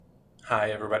Hi,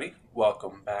 everybody.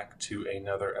 Welcome back to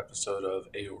another episode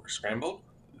of Aeor Scrambled,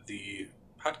 the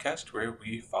podcast where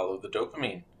we follow the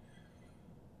dopamine.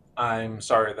 I'm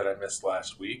sorry that I missed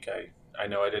last week. I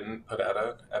know I didn't put out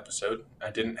an episode.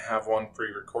 I didn't have one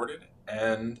pre recorded,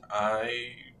 and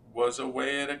I was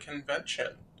away at a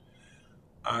convention.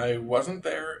 I wasn't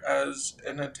there as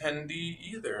an attendee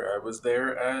either. I was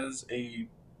there as a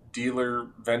dealer,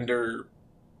 vendor,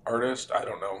 artist. I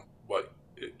don't know what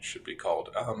it should be called.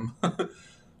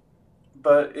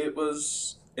 But it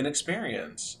was an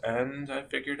experience, and I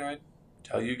figured I'd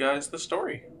tell you guys the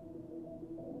story.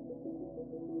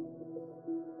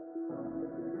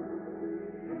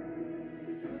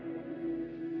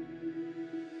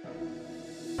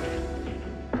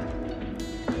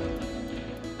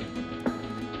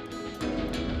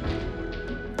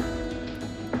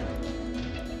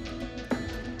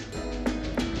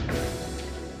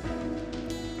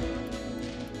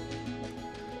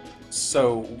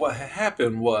 So, what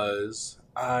happened was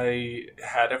I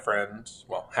had a friend,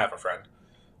 well, have a friend,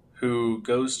 who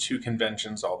goes to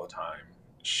conventions all the time.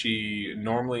 She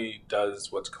normally does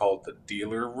what's called the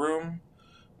dealer room,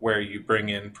 where you bring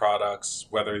in products,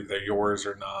 whether they're yours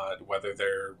or not, whether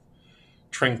they're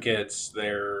trinkets,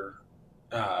 they're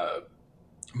uh,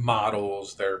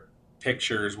 models, they're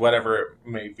pictures, whatever it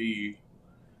may be.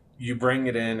 You bring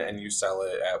it in and you sell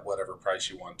it at whatever price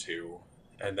you want to,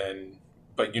 and then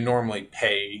but you normally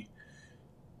pay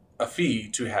a fee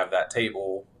to have that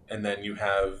table, and then you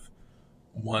have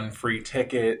one free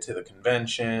ticket to the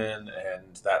convention,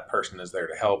 and that person is there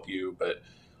to help you. But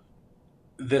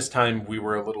this time we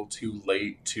were a little too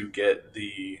late to get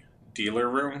the dealer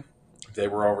room. They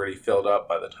were already filled up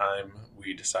by the time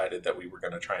we decided that we were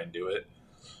going to try and do it.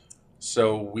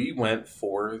 So we went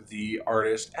for the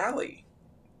artist alley.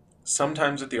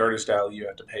 Sometimes at the artist alley you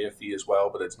have to pay a fee as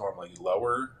well, but it's normally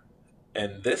lower.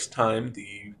 And this time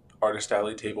the artist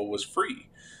alley table was free,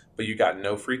 but you got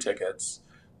no free tickets.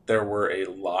 There were a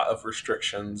lot of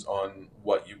restrictions on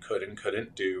what you could and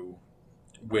couldn't do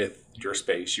with your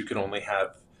space. You could only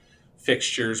have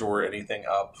fixtures or anything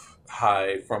up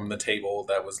high from the table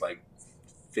that was like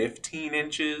 15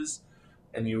 inches,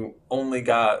 and you only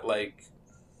got like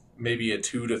maybe a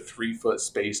 2 to 3 foot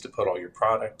space to put all your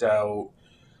product out,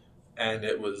 and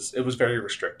it was very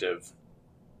restrictive.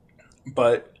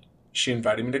 But she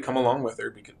invited me to come along with her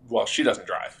because, well, she doesn't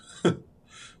drive.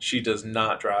 She does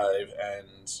not drive,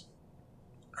 and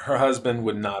her husband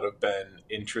would not have been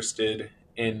interested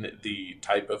in the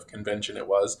type of convention it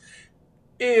was.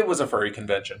 It was a furry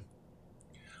convention.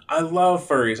 I love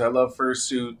furries. I love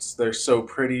fursuits. They're so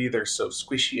pretty. They're so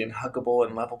squishy and huggable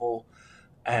and lovable.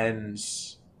 And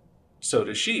so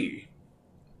does she.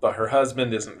 But her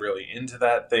husband isn't really into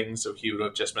that thing, so he would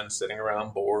have just been sitting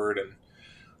around bored, and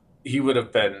he would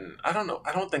have been, I don't know,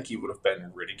 I don't think he would have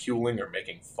been ridiculing or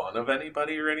making fun of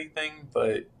anybody or anything,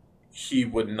 but he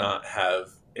would not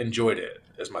have enjoyed it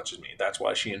as much as me. That's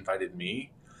why she invited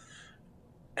me,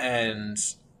 and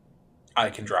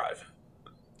I can drive.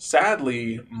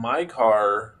 Sadly, my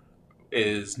car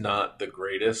is not the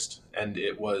greatest, and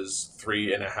it was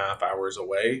 3.5 hours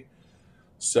away,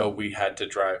 so we had to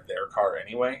drive their car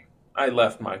anyway. I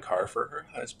left my car for her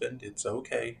husband. It's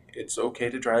okay. It's okay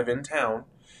to drive in town.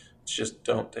 Just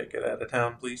don't take it out of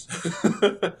town, please.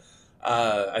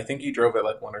 I think he drove it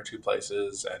like one or two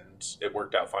places, and it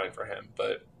worked out fine for him.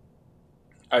 But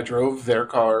I drove their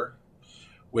car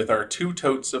with our 2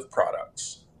 totes of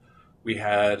products. We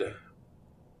had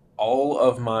all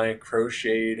of my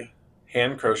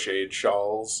hand crocheted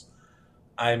shawls.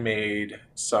 I made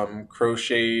some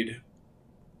crocheted,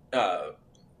 uh,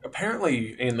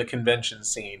 apparently in the convention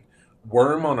scene,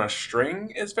 worm on a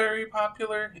string is very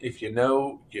popular. If you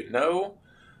know, you know.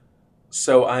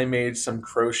 So I made some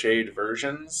crocheted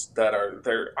versions that are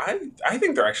they're I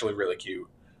think they're actually really cute,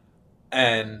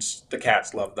 and the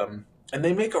cats love them. And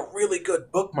they make a really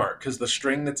good bookmark because the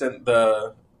string that's in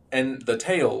the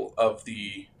tail of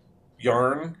the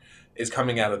yarn is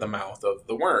coming out of the mouth of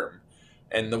the worm,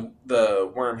 and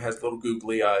the worm has little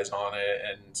googly eyes on it,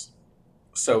 and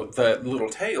so the little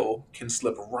tail can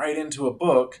slip right into a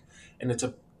book, and it's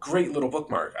a great little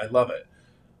bookmark. I love it.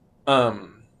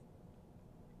 Um,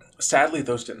 Sadly,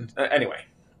 those didn't. Anyway,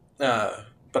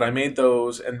 but I made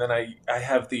those, and then I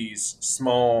have these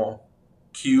small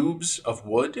cubes of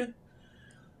wood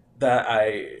that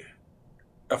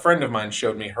a friend of mine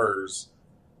showed me hers.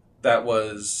 That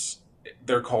was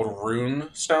they're called rune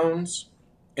stones.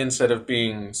 Instead of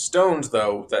being stones,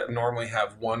 though, that normally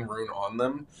have one rune on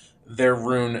them, they're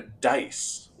rune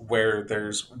dice, where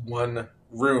there's one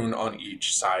rune on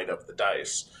each side of the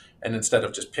dice. And instead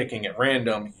of just picking at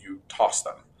random, you toss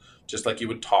them just like you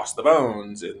would toss the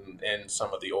bones in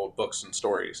some of the old books and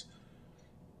stories.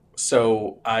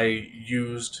 So I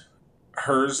used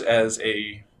hers as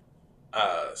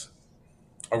uh,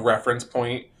 a reference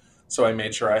point. So I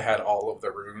made sure I had all of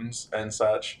the runes and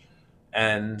such,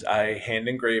 and I hand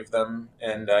engraved them,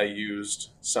 and I used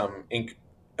some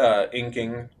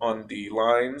inking on the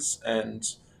lines. And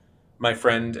my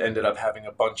friend ended up having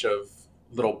a bunch of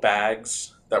little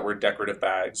bags that were decorative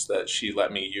bags that she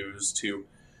let me use to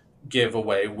give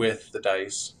away with the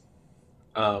dice.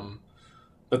 Um,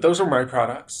 but those were my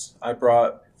products. I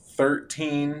brought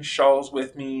 13 shawls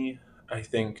with me, I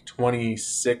think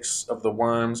 26 of the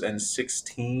worms, and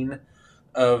 16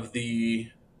 of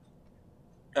the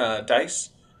dice.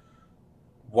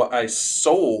 What I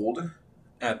sold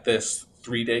at this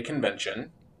 3-day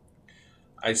convention,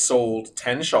 I sold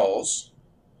 10 shawls,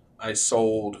 I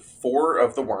sold 4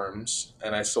 of the worms,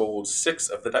 and I sold 6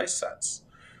 of the dice sets.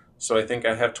 So I think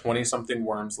I have 20 something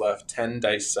worms left, 10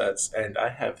 dice sets, and I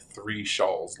have 3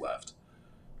 shawls left.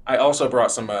 I also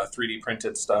brought some 3D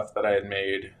printed stuff that I had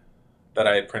made, that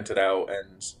I had printed out,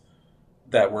 and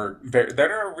that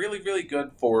are really really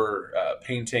good for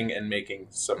painting and making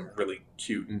some really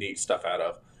cute and neat stuff out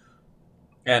of.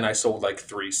 And I sold like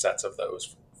 3 sets of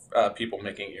those. People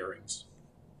making earrings,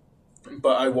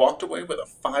 but I walked away with a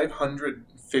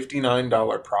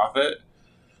 $559 profit,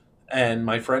 and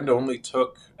my friend only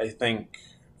took, I think,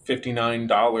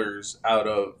 $59 out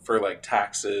of for like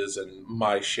taxes and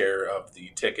my share of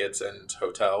the tickets and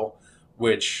hotel,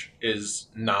 which is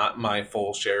not my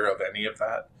full share of any of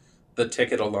that. The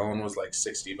ticket alone was like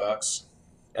 $60,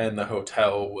 and the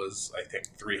hotel was, I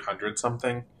think, 300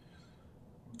 something.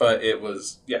 But it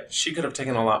was, yeah, she could have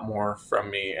taken a lot more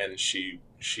from me, and she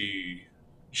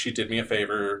did me a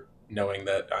favor, knowing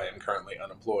that I am currently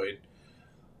unemployed.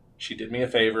 She did me a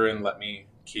favor and let me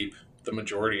keep the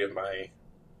majority of my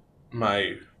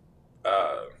I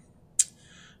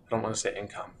don't want to say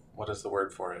income. What is the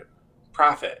word for it?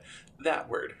 Profit. That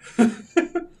word.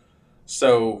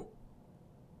 So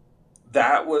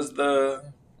that's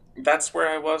where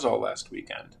I was all last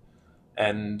weekend.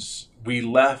 And we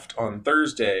left on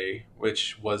Thursday,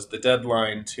 which was the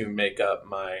deadline to make up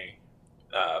my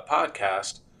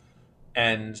podcast,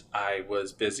 and I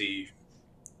was busy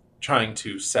trying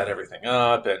to set everything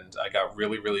up, and I got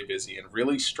really really busy and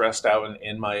really stressed out and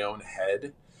in my own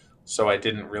head, so I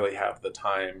didn't really have the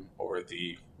time or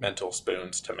the mental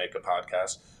spoons to make a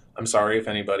podcast. I'm sorry if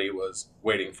anybody was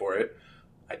waiting for it.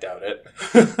 I doubt it.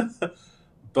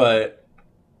 But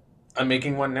I'm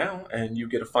making one now, and you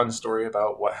get a fun story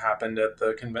about what happened at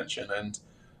the convention and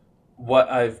what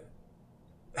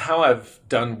how I've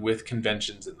done with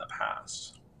conventions in the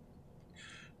past.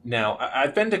 Now,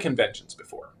 I've been to conventions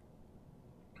before.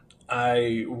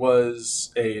 I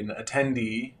was an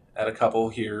attendee at a couple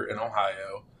here in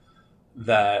Ohio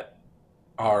that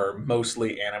are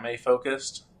mostly anime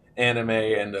focused, anime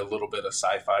and a little bit of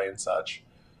sci-fi and such.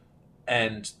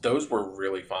 And those were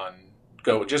really fun.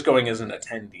 Going as an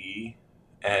attendee,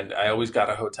 and I always got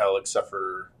a hotel except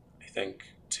for, I think,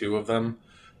 2 of them,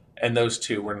 and those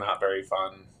 2 were not very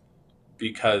fun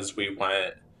because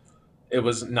it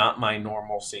was not my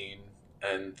normal scene,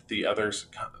 and the others,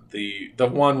 the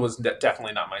one was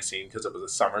definitely not my scene because it was a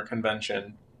summer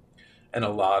convention, and a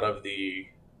lot of the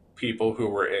people who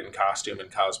were in costume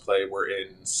and cosplay were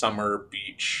in summer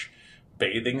beach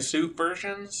bathing suit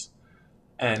versions,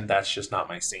 and that's just not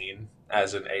my scene.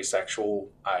 As an asexual,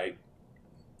 I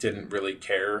didn't really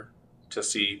care to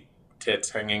see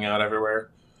tits hanging out everywhere.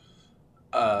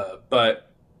 But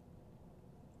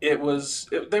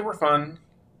they were fun,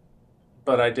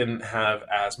 but I didn't have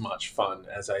as much fun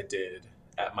as I did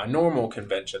at my normal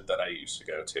convention that I used to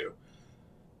go to.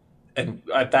 And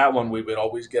at that one, we would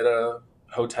always get a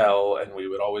hotel, and we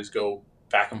would always go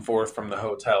back and forth from the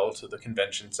hotel to the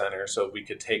convention center so we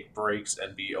could take breaks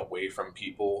and be away from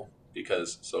people,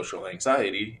 because social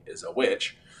anxiety is a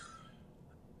witch.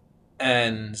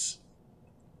 And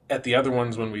at the other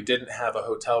ones, when we didn't have a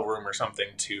hotel room or something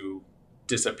to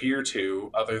disappear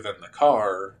to other than the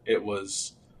car,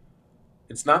 it's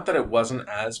not that it wasn't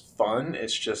as fun,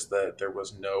 it's just that there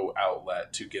was no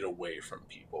outlet to get away from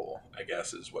people, I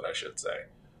guess is what I should say.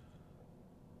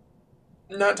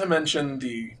 Not to mention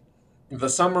the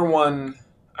summer one,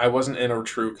 I wasn't in a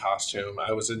true costume.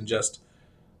 I was in just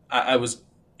I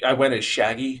went as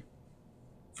Shaggy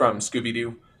from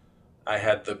Scooby-Doo. I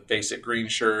had the basic green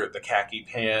shirt, the khaki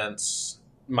pants.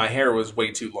 My hair was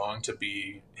way too long to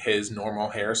be his normal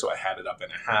hair, so I had it up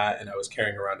in a hat, and I was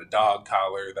carrying around a dog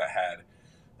collar that had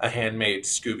a handmade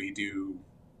Scooby-Doo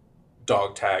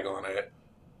dog tag on it.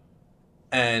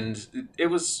 And it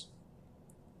was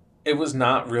It was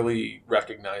not really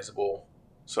recognizable,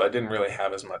 so I didn't really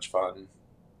have as much fun.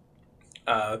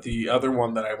 The other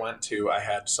one that I went to, I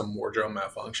had some wardrobe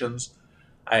malfunctions.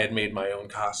 I had made my own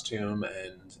costume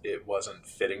and it wasn't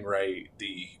fitting right.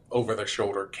 The over the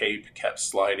shoulder cape kept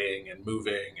sliding and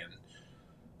moving,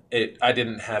 and I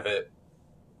didn't have it.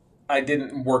 I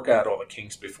didn't work out all the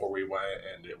kinks before we went,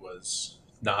 and it was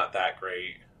not that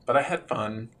great. But I had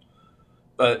fun.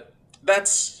 But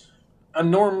that's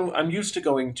I'm used to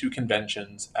going to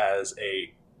conventions as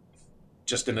a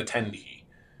just an attendee,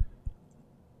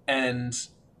 and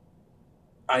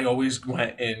I always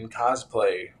went in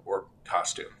cosplay or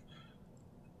costume.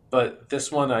 But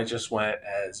this one, I just went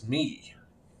as me.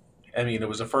 I mean, it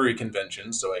was a furry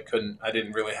convention, so I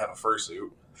didn't really have a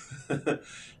fursuit.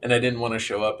 And I didn't want to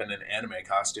show up in an anime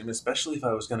costume, especially if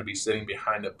I was going to be sitting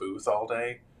behind a booth all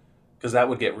day, because that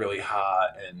would get really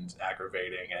hot and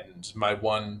aggravating. And my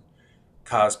one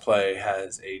cosplay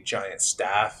has a giant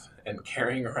staff, and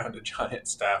carrying around a giant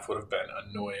staff would have been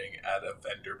annoying at a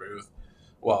vendor booth.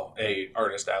 Well, a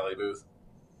artist alley booth.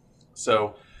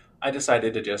 So I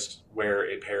decided to just wear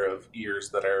a pair of ears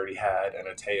that I already had and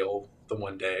a tail the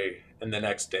one day, and the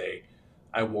next day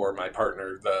I wore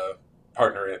the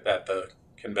partner at the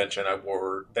convention.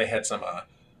 They had some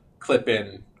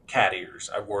clip-in cat ears.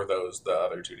 I wore those the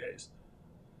other 2 days.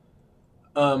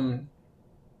 Um,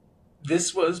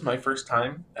 this was my first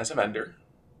time as a vendor,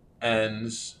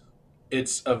 and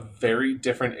it's a very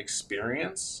different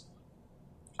experience.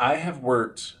 I have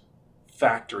worked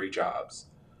factory jobs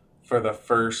for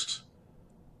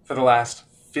for the last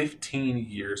 15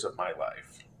 years of my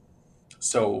life.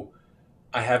 So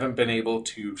I haven't been able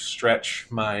to stretch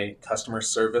my customer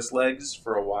service legs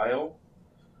for a while,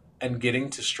 and getting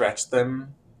to stretch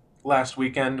them last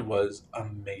weekend was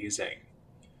amazing.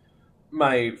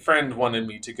 My friend wanted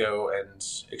me to go and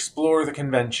explore the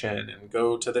convention and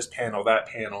go to this panel, that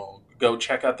panel, go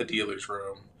check out the dealer's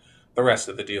room, the rest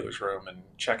of the dealer's room, and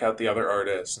check out the other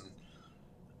artists. And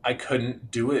I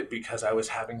couldn't do it because I was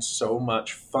having so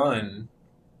much fun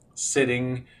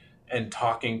sitting and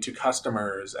talking to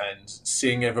customers and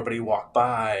seeing everybody walk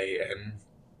by. And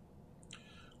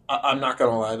I'm not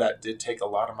going to lie, that did take a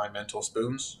lot of my mental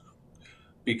spoons,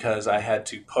 because I had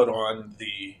to put on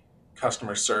the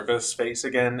customer service face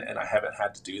again, and I haven't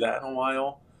had to do that in a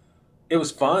while. It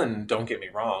was fun, don't get me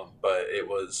wrong, but it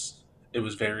was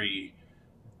very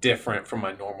different from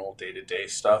my normal day-to-day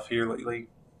stuff here lately.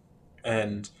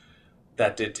 And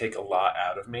that did take a lot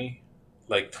out of me.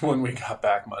 Like when we got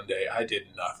back Monday, I did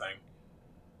nothing.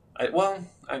 I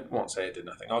won't say I did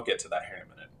nothing. I'll get to that here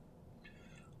in a minute.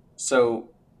 So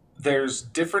there's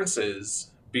differences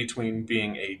between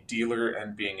being a dealer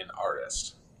and being an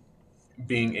artist.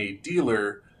 Being a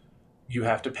dealer, you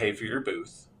have to pay for your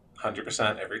booth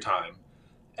 100% every time,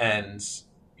 and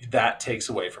that takes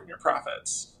away from your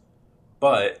profits.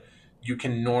 But you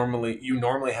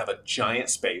normally have a giant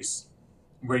space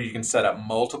where you can set up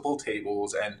multiple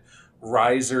tables and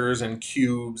risers and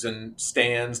cubes and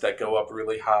stands that go up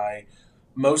really high.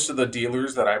 Most of the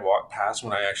dealers that I walked past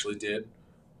when I actually did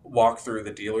walk through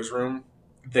the dealer's room,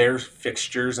 their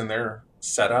fixtures and their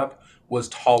setup was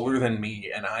taller than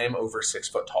me, and I am over 6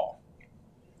 foot tall.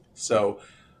 So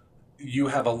you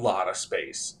have a lot of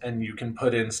space, and you can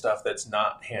put in stuff that's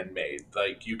not handmade.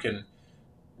 Like you can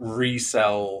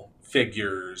resell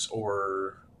figures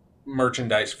or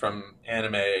merchandise from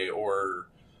anime or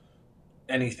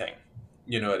anything.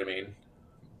 You know what I mean?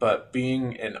 But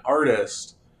being an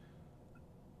artist,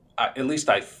 at least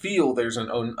I feel there's an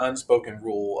unspoken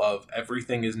rule of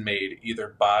everything is made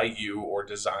either by you or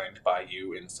designed by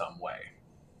you in some way.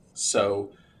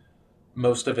 So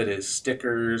most of it is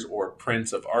stickers or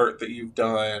prints of art that you've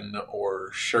done,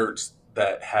 or shirts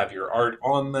that have your art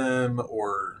on them,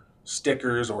 or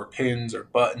stickers or pins or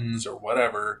buttons or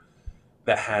whatever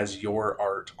that has your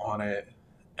art on it.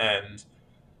 And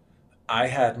I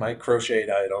had my crocheted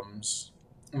items.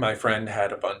 My friend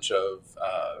had a bunch of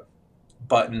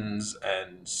buttons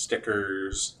and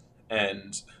stickers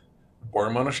and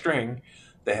worm on a string.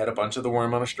 They had a bunch of the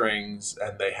worm on a strings,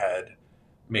 and they had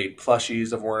made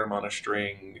plushies of worm on a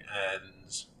string,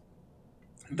 and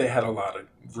they had a lot of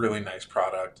really nice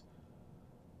product,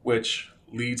 which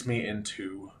leads me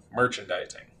into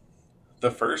merchandising.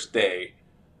 The first day,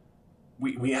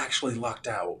 we actually lucked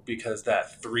out because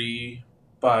that 3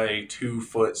 by 2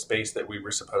 foot space that we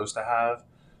were supposed to have,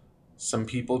 some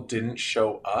people didn't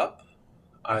show up.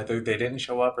 Either they didn't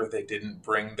show up or they didn't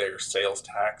bring their sales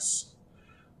tax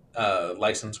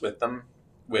license with them,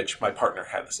 which my partner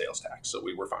had the sales tax, so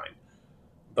we were fine.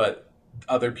 But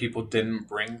Other people didn't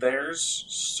bring theirs,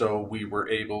 so we were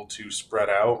able to spread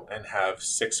out and have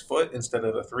 6 foot instead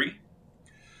of the three.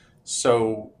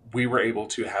 So we were able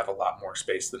to have a lot more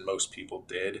space than most people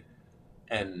did,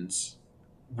 and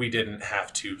we didn't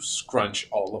have to scrunch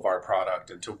all of our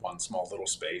product into one small little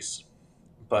space.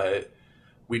 But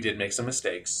we did make some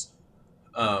mistakes.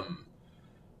 Um,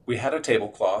 we had a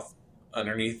tablecloth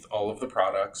underneath all of the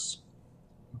products,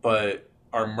 but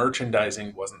our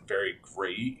merchandising wasn't very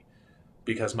great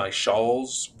because my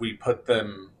shawls, we put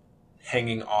them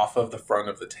hanging off of the front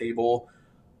of the table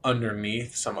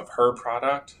underneath some of her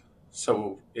product.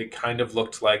 So it kind of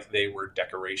looked like they were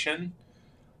decoration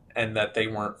and that they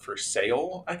weren't for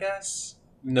sale, I guess.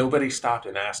 Nobody stopped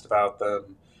and asked about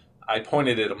them. I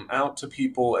pointed them out to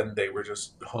people and they were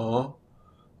just, huh?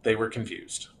 They were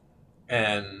confused.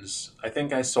 And I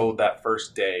think I sold that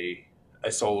first day, I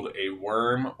sold a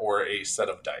worm or a set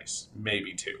of dice,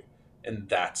 maybe two. And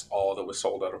that's all that was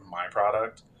sold out of my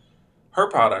product. Her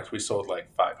product, we sold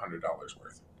like $500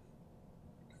 worth.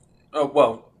 Oh,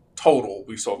 well, total,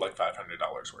 we sold like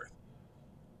 $500 worth.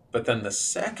 But then the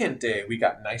second day, we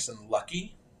got nice and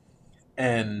lucky,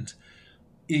 and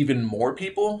even more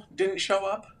people didn't show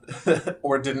up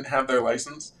or didn't have their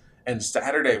license. And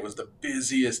Saturday was the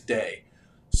busiest day.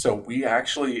 So we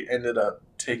actually ended up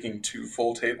taking 2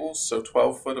 full tables, so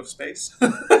 12 foot of space.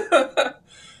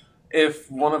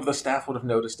 If one of the staff would have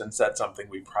noticed and said something,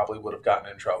 we probably would have gotten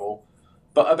in trouble.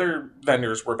 But other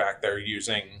vendors were back there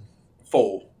using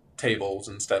full tables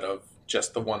instead of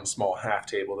just the one small half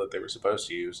table that they were supposed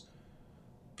to use.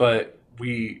 But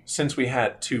since we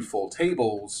had 2 full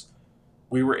tables,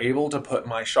 we were able to put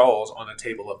my shawls on a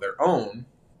table of their own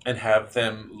and have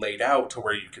them laid out to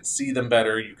where you could see them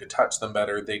better, you could touch them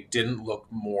better. They didn't look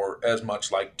as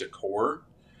much like decor.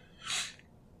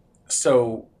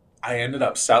 So I ended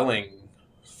up selling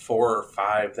 4 or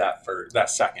 5 that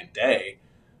second day,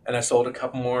 and I sold a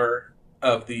couple more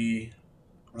of the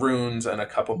runes and a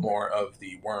couple more of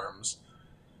the worms.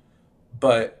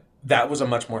 But that was a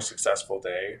much more successful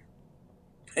day.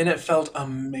 And it felt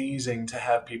amazing to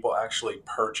have people actually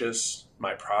purchase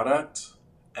my product.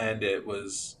 And it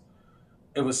was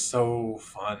so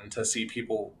fun to see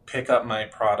people pick up my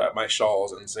product, my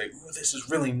shawls, and say, "Ooh, this is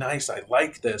really nice. I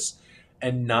like this,"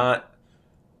 and not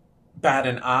bat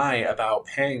an eye about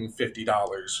paying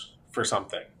 $50 for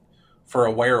something, for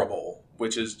a wearable,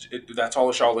 which is that's all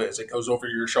a shawl is. It goes over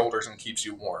your shoulders and keeps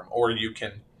you warm, or you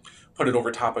can put it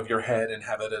over top of your head and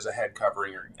have it as a head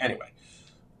covering. Or anyway,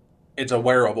 it's a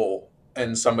wearable,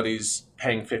 and somebody's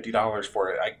paying $50 for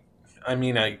it. I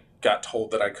mean, I got told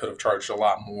that I could have charged a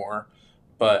lot more,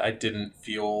 but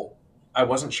I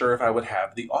wasn't sure if I would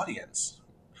have the audience.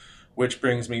 Which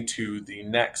brings me to the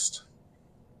next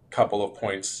couple of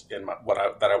points in that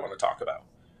I want to talk about.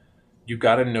 You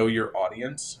got to know your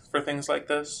audience for things like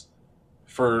this,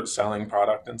 for selling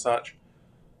product and such.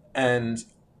 And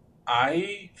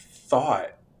I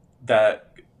thought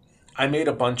that I made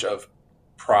a bunch of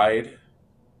pride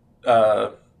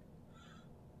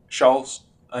shawls.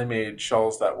 I made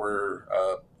shawls that were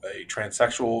a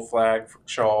transsexual flag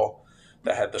shawl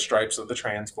that had the stripes of the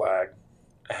trans flag.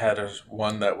 I had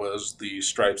one that was the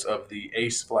stripes of the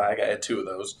ace flag. I had 2 of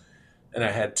those. And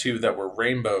I had 2 that were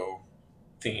rainbow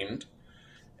themed.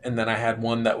 And then I had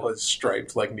one that was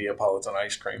striped like Neapolitan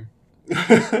ice cream.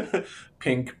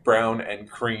 Pink, brown, and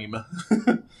cream.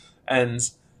 And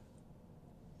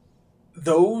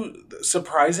though,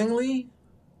 surprisingly,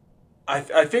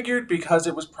 I figured because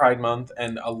it was Pride Month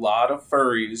and a lot of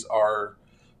furries are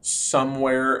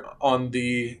somewhere on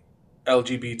the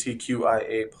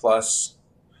LGBTQIA plus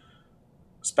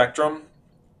spectrum.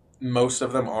 Most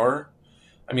of them are.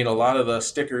 I mean, a lot of the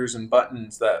stickers and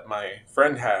buttons that my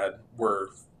friend had were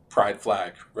pride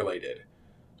flag related.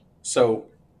 So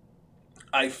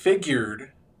I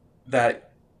figured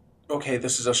that, okay,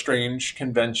 this is a strange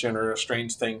convention or a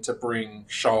strange thing to bring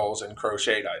shawls and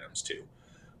crocheted items to.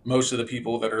 Most of the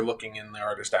people that are looking in the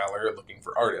artist alley are looking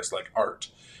for artists, like art,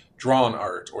 drawn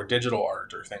art or digital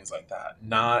art or things like that,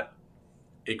 not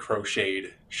a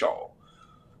crocheted shawl.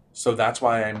 So that's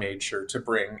why I made sure to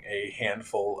bring a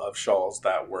handful of shawls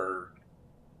that were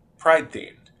pride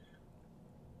themed.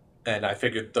 And I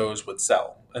figured those would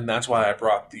sell. And that's why I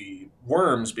brought the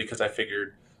worms, because I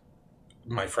figured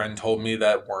my friend told me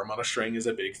that worm on a string is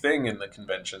a big thing in the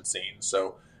convention scene.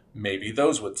 So maybe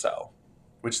those would sell,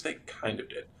 which they kind of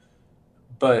did.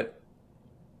 But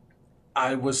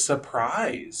I was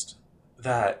surprised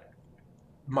that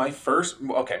my first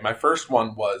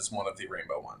one was one of the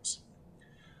rainbow ones.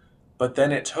 But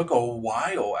then it took a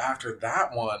while after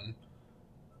that one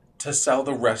to sell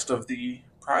the rest of the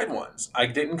Pride ones. I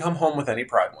didn't come home with any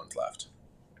Pride ones left.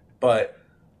 But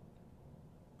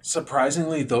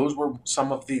surprisingly, those were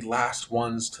some of the last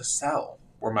ones to sell,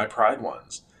 were my Pride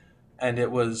ones. And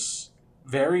it was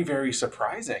very, very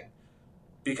surprising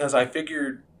because I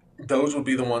figured those would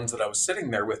be the ones that I was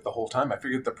sitting there with the whole time. I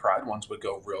figured the Pride ones would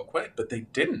go real quick, but they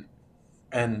didn't.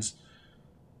 And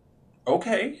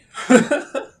okay.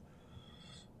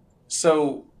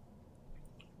 So,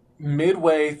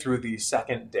 midway through the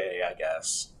second day, I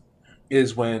guess,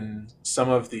 is when some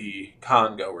of the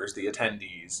con goers, the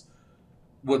attendees,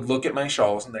 would look at my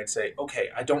shawls and they'd say, "Okay,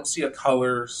 I don't see a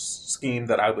color scheme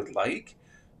that I would like.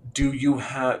 Do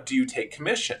you take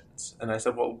commissions?" And I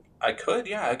said, "Well, I could.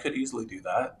 Yeah, I could easily do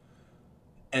that."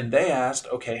 And they asked,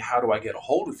 "Okay, how do I get a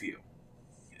hold of you?"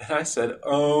 And I said,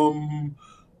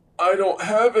 I don't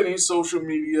have any social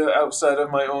media outside of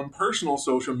my own personal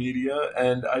social media,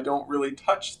 and I don't really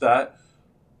touch that.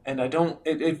 And I don't,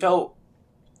 it felt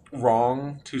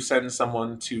wrong to send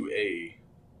someone to a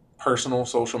personal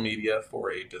social media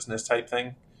for a business type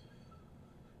thing.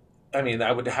 I mean,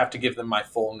 I would have to give them my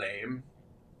full name,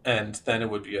 and then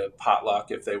it would be a potluck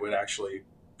if they would actually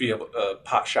be able, a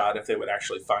pot shot if they would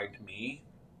actually find me.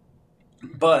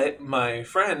 But my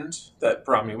friend that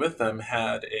brought me with them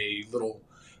had a little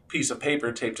piece of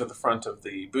paper taped to the front of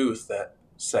the booth that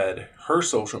said her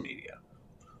social media.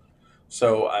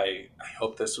 So I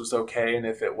hope this was okay, and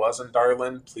if it wasn't,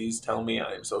 darling, please tell me.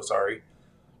 I am so sorry.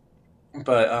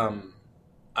 But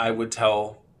I would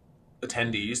tell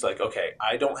attendees, like, okay,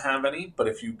 I don't have any, but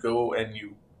if you go and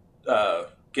you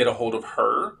get a hold of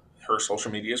her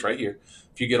social media is right here.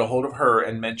 If you get a hold of her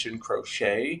and mention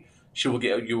crochet, she will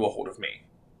get you a hold of me.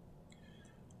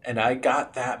 And I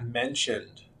got that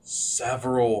mentioned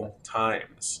several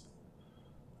times.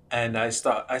 And I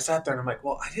sat there and I'm like,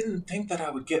 well, I didn't think that I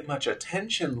would get much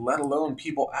attention, let alone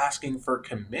people asking for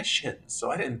commissions.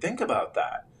 So I didn't think about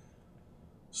that.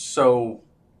 So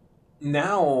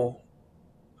now,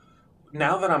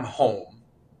 now that I'm home,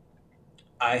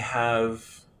 I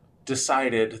have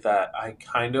decided that I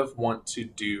kind of want to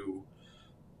do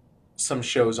some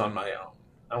shows on my own.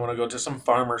 I want to go to some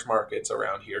farmers markets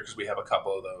around here because we have a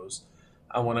couple of those.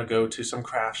 I want to go to some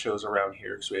craft shows around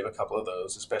here because we have a couple of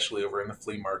those, especially over in the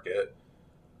flea market.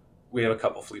 We have a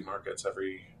couple flea markets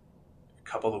every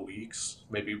couple of weeks,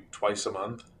 maybe twice a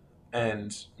month.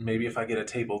 And maybe if I get a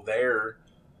table there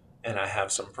and I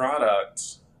have some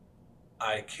products,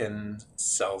 I can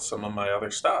sell some of my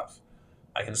other stuff.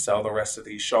 I can sell the rest of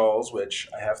these shawls, which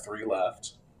I have 3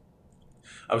 left.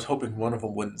 I was hoping one of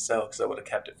them wouldn't sell because I would have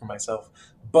kept it for myself.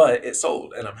 But it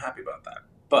sold, and I'm happy about that.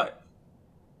 But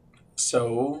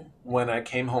so when I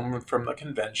came home from the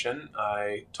convention,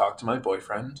 I talked to my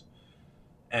boyfriend,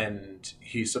 and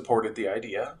he supported the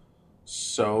idea.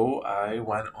 So I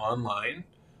went online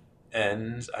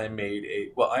and I made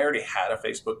I already had a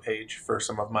Facebook page for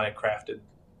some of my crafted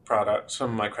products,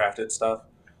 some of my crafted stuff,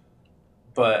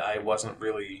 but I was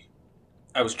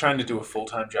trying to do a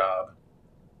full-time job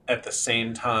at the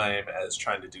same time as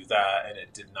trying to do that, and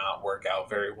it did not work out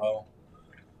very well.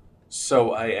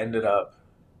 So it ended up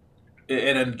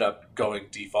going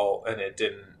default, and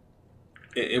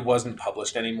it wasn't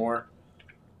published anymore.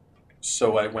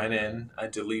 So I went in, I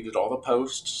deleted all the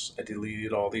posts, I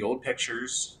deleted all the old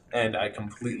pictures, and I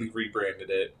completely rebranded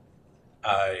it.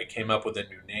 I came up with a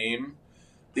new name.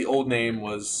 The old name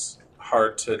was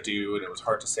hard to do, and it was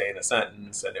hard to say in a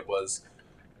sentence, and it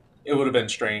would have been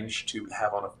strange to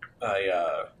have on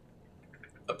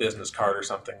a business card or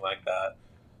something like that.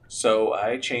 So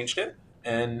I changed it,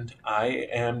 and I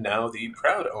am now the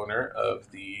proud owner of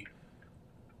the,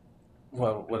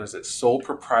 well, what is it, sole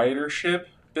proprietorship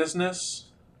business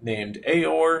named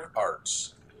Aeor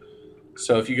Arts.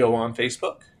 So if you go on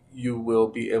Facebook, you will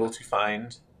be able to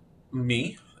find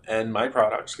me and my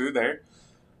products through there.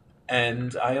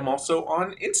 And I am also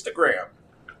on Instagram,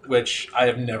 which I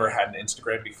have never had an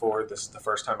Instagram before. This is the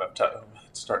first time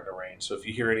it's starting to rain. So if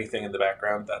you hear anything in the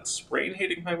background, that's rain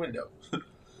hitting my window.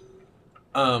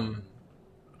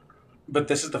 But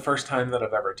this is the first time that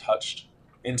I've ever touched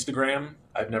Instagram.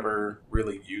 I've never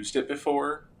really used it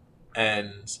before,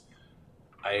 and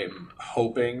I am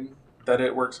hoping that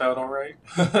it works out all right.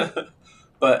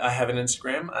 But I have an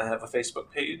Instagram. I have a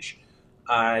Facebook page.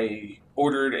 I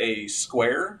ordered a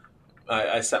Square.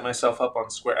 I set myself up on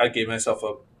Square. I gave myself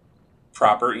a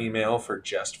proper email for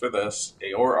this,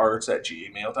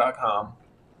 aorarts@gmail.com.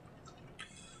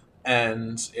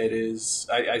 And it is,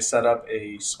 I set up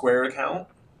a Square account,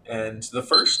 and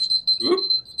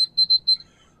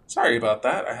sorry about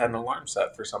that. I had an alarm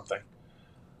set for something.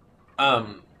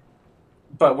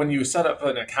 But when you set up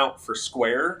an account for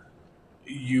Square,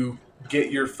 you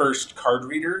get your first card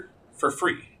reader for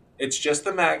free. It's just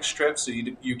the mag strip, so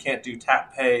you can't do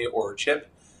tap pay or chip.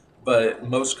 But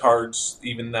most cards,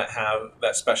 even that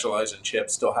specialize in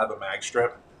chip, still have a mag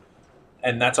strip,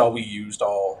 and that's all we used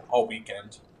all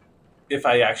weekend. If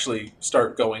I actually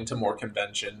start going to more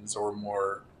conventions or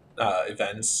more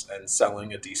events and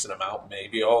selling a decent amount,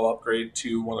 maybe I'll upgrade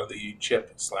to one of the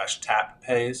chip slash tap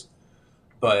pays.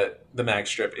 But the mag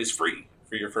strip is free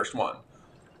for your first one,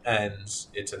 and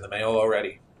it's in the mail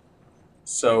already.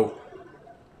 So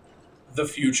the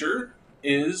future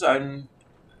is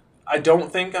I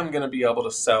don't think I'm going to be able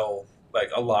to sell like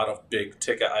a lot of big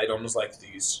ticket items like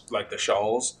these, like the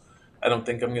shawls. I don't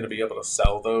think I'm going to be able to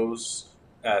sell those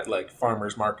at like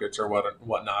farmers markets or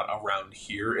whatnot around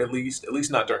here, at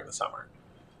least not during the summer.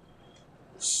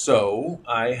 So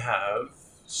I have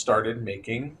started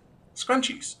making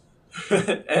scrunchies,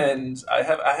 and I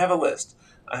have a list.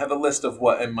 I have a list of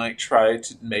what I might try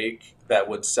to make that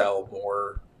would sell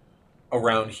more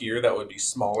around here. That would be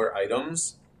smaller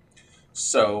items.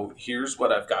 So here's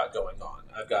what I've got going on.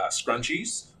 I've got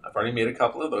scrunchies. I've already made a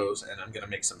couple of those, and I'm going to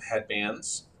make some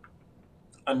headbands.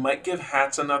 I might give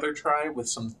hats another try with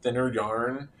some thinner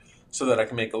yarn so that I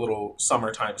can make a little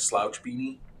summertime slouch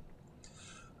beanie.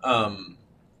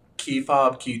 Key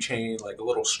fob, keychain, like a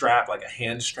little strap, like a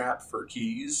hand strap for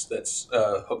keys that's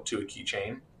hooked to a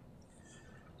keychain.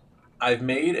 I've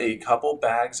made a couple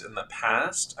bags in the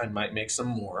past. I might make some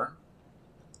more.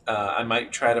 I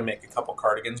might try to make a couple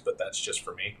cardigans, but that's just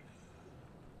for me.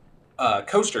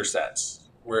 Coaster sets,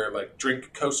 where like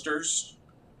drink coasters,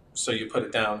 so you put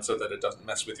it down so that it doesn't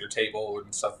mess with your table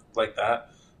and stuff like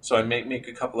that. So I may make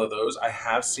a couple of those. I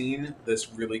have seen this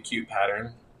really cute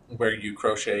pattern where you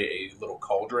crochet a little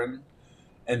cauldron,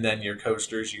 and then your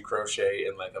coasters you crochet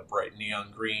in like a bright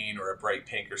neon green or a bright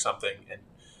pink or something, and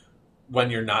when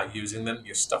you're not using them,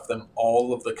 you stuff them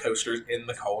all of the coasters in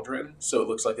the cauldron, so it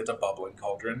looks like it's a bubbling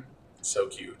cauldron. So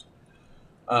cute.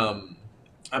 Um,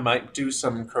 I might do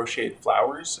some crocheted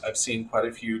flowers. I've seen quite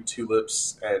a few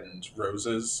tulips and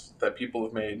roses that people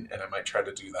have made, and I might try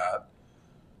to do that.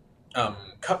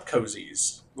 Cup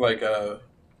cozies, like the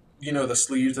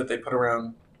sleeves that they put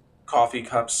around coffee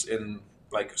cups in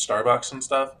like Starbucks and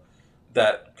stuff.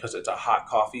 That because it's a hot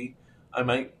coffee, I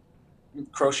might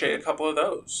crochet a couple of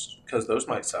those because those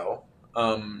might sell.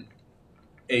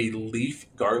 A leaf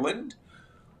garland,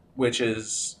 which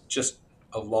is just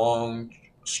a long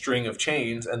string of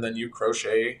chains, and then you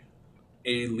crochet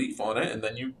a leaf on it, and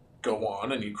then you go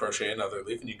on and you crochet another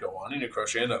leaf, and you go on and you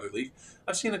crochet another leaf.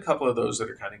 I've seen a couple of those that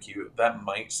are kind of cute. That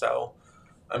might sell.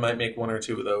 I might make one or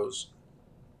two of those.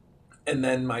 And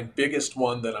then my biggest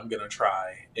one that I'm going to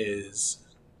try is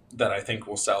that I think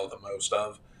will sell the most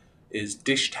of is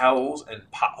dish towels and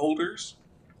pot holders.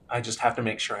 I just have to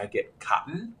make sure I get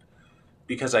cotton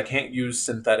because I can't use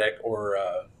synthetic or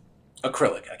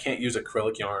acrylic. I can't use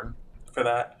acrylic yarn for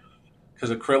that because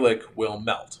acrylic will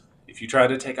melt. If you try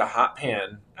to take a hot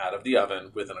pan out of the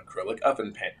oven with an acrylic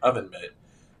oven mitt,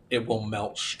 it will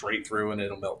melt straight through and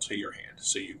it'll melt to your hand.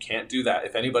 So you can't do that.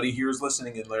 If anybody here is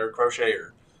listening and they're a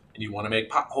crocheter and you want to make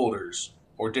pot holders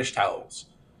or dish towels,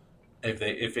 if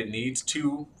it needs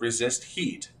to resist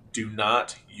heat, do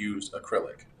not use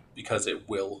acrylic because it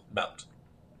will melt.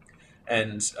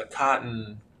 And a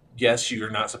cotton, yes, you're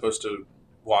not supposed to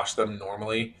wash them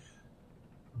normally,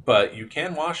 but you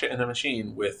can wash it in a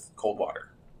machine with cold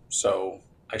water. So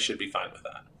I should be fine with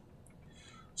that.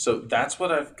 So that's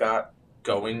what I've got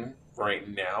going right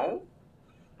now.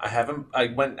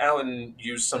 I went out and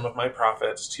used some of my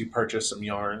profits to purchase some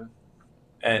yarn,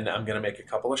 and I'm going to make a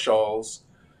couple of shawls.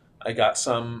 I got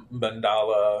some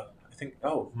mandala,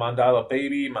 mandala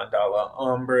baby, mandala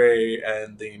ombre,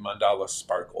 and the mandala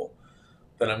sparkle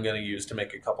that I'm going to use to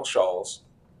make a couple shawls.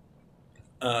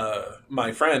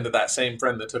 My friend, that same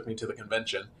friend that took me to the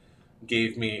convention,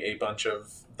 gave me a bunch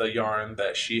of the yarn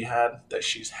that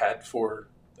she's had for,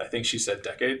 I think she said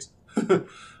decades.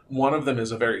 One of them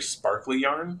is a very sparkly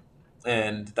yarn,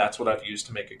 and that's what I've used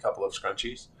to make a couple of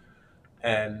scrunchies.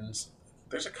 And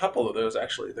there's a couple of those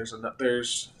actually.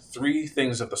 There's three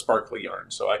things of the sparkly yarn,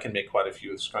 so I can make quite a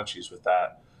few scrunchies with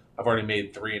that. I've already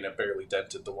made three, and I've barely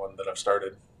dented the one that I've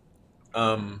started.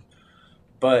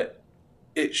 But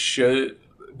it should.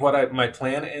 My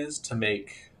plan is to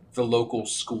make the local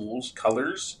schools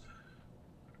colors,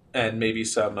 and maybe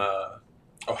some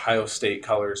Ohio State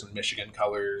colors and Michigan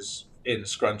colors in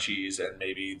scrunchies, and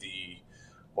maybe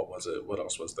what was it? What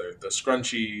else was there? The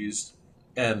scrunchies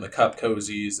and the cup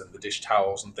cozies and the dish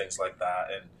towels and things like that.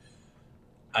 And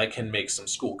I can make some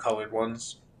school colored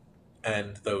ones,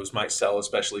 and those might sell,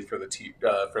 especially for the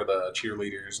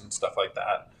cheerleaders and stuff like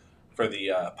that. For the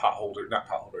not pot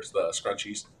holders, the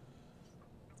scrunchies.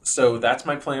 So that's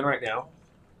my plan right now,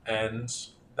 and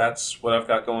that's what I've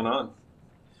got going on.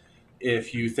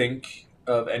 If you think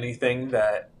of anything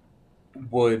that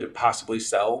would possibly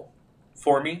sell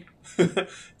for me,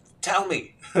 tell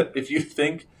me. If you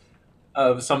think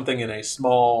of something in a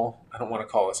small, I don't want to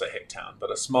call this a hick town,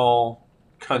 but a small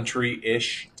country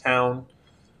ish town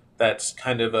that's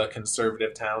kind of a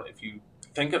conservative town, if you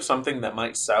think of something that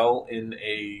might sell in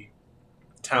a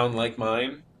town like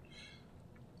mine,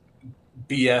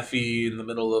 BFE in the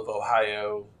middle of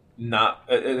Ohio, not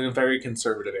in a very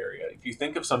conservative area, if you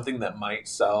think of something that might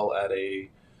sell at a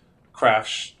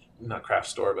not craft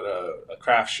store, but a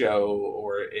craft show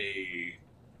or a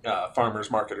farmer's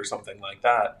market or something like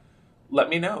that, let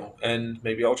me know and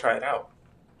maybe I'll try it out.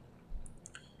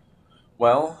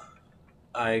 Well,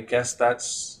 I guess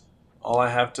that's all I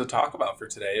have to talk about for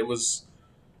today. It was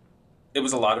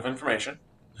a lot of information.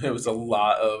 It was a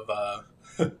lot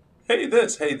of hey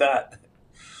this, hey that.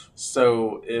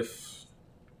 So if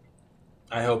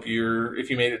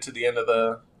you made it to the end of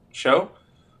the show,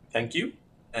 thank you,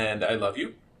 and I love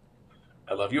you.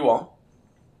 I love you all,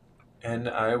 and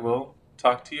I will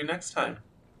talk to you next time.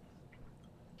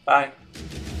 Bye.